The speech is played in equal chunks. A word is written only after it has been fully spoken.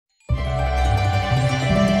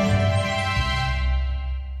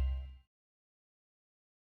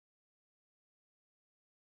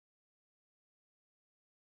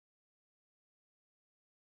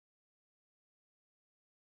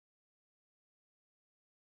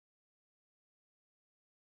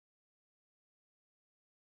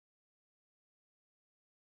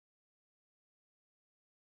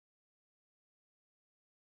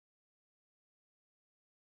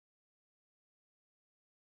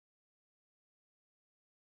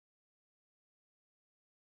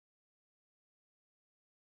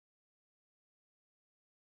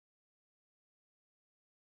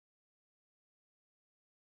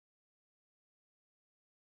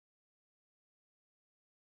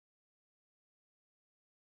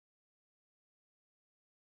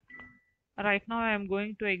Right now I am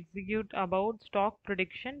going to execute about stock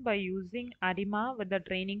prediction by using ARIMA with the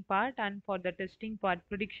training part, and for the testing part,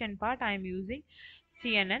 prediction part, I am using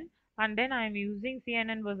CNN, and then I am using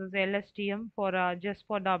CNN versus LSTM for just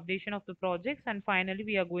for the updation of the projects, and finally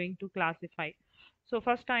we are going to classify. So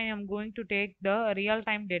first I am going to take the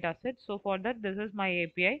real-time data set. So for that, this is my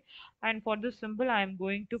API, and for this symbol I am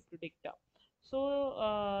going to predict.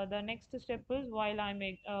 So the next step is while I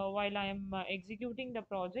am executing the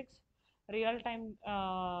projects, real time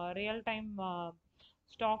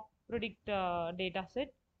stock predict data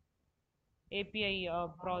set API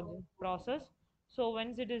process. So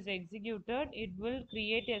once it is executed, it will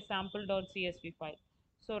create a sample.csv file.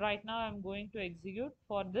 So right now I'm going to execute.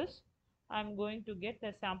 For this, I'm going to get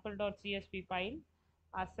the sample.csv file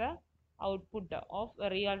as a output of a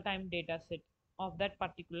real-time data set of that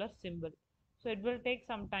particular symbol. So it will take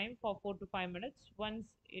some time for 4 to 5 minutes. Once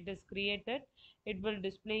it is created, it will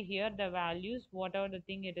display here the values, whatever the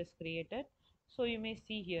thing it is created. So you may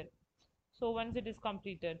see here. So once it is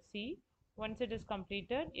completed, see, once it is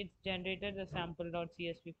completed, it's generated the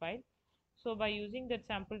sample.csv file. So by using that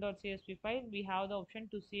sample.csv file, we have the option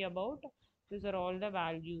to see about these are all the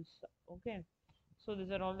values. Okay. So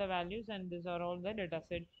these are all the values and these are all the data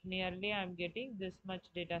set. Nearly I'm getting this much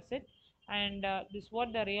data set, and this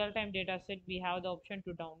what the real-time data set we have the option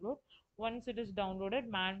to download. Once it is downloaded,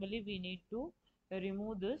 manually we need to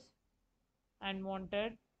remove this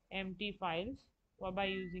unwanted empty files by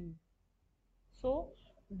using. So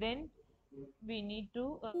then we need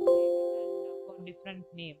to save it and for different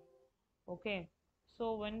name. Okay.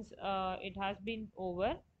 So once it has been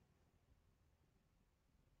over,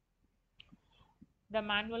 the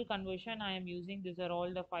manual conversion I am using, these are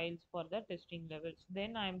all the files for the testing levels.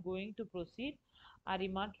 Then I am going to proceed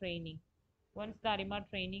ARIMA training. Once the ARIMA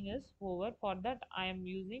training is over, for that I am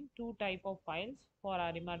using two type of files for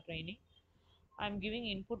ARIMA training. I am giving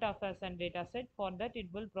input of as and data set. For that it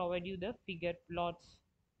will provide you the figure plots.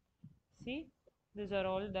 See, these are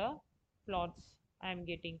all the plots I am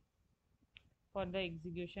getting for the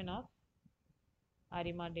execution of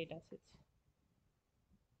ARIMA datasets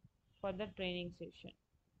for the training session.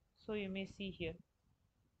 So you may see here,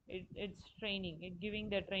 it's training, it giving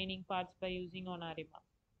the training parts by using on ARIMA.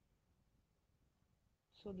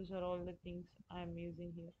 So these are all the things I am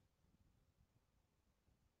using here.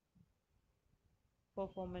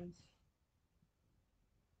 Performance,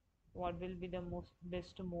 what will be the most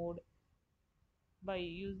best mode by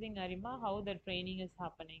using ARIMA, how the training is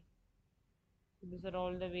happening. So these are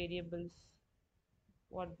all the variables,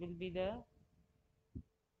 what will be the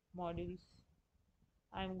modules.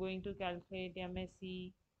 I am going to calculate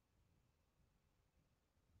MSc,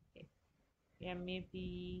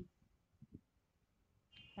 MAP,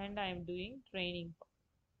 and I am doing training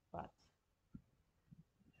parts.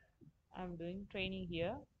 I am doing training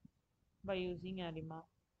here by using ARIMA.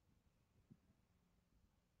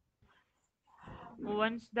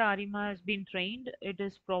 Once the ARIMA has been trained, it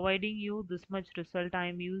is providing you this much result. I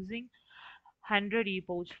am using 100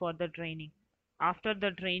 ePouch for the training. After the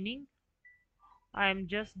training, I am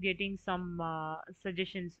just getting some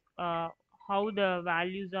suggestions how the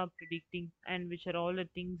values are predicting and which are all the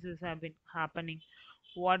things is have been happening.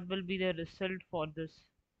 What will be the result for this?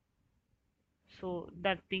 So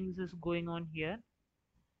that things is going on here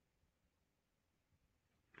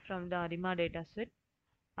from the ARIMA dataset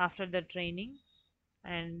after the training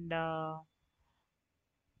and the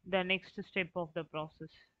next step of the process.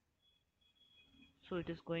 So it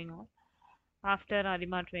is going on after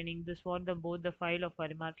ARIMA training. This was the both the file of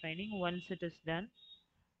ARIMA training. Once it is done,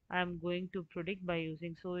 I am going to predict by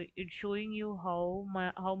using. So it's showing you how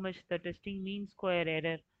much the testing mean square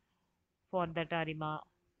error for that ARIMA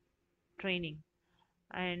training.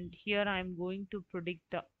 And here I am going to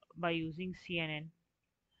predict by using CNN.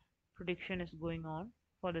 Prediction is going on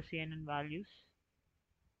for the CNN values.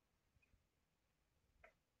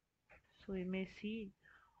 So you may see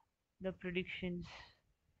the predictions,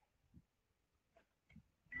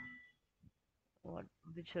 what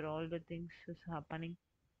which are all the things is happening.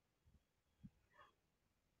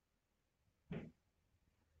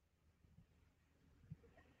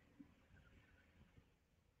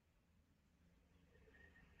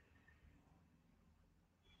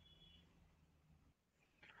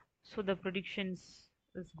 So the predictions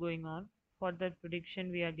is going on. For that prediction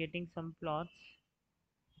we are getting some plots,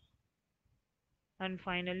 and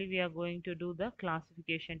finally we are going to do the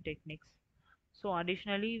classification techniques. So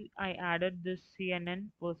additionally I added this CNN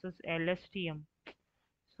versus LSTM,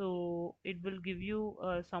 so it will give you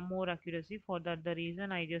some more accuracy. For that the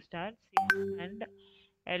reason I just add CNN and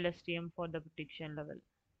LSTM for the prediction level.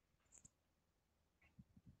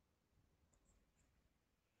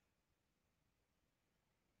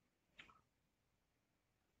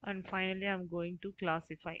 And finally, I'm going to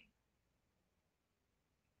classify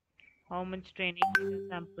how much training data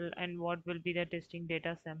sample and what will be the testing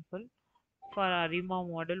data sample. For ARIMA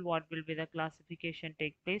model, what will be the classification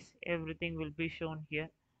take place? Everything will be shown here.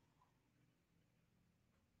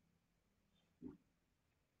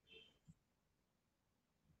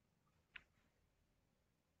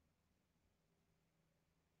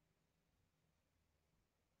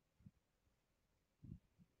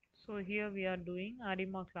 So here we are doing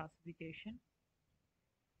ARIMA classification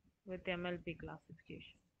with MLP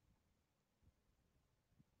classification.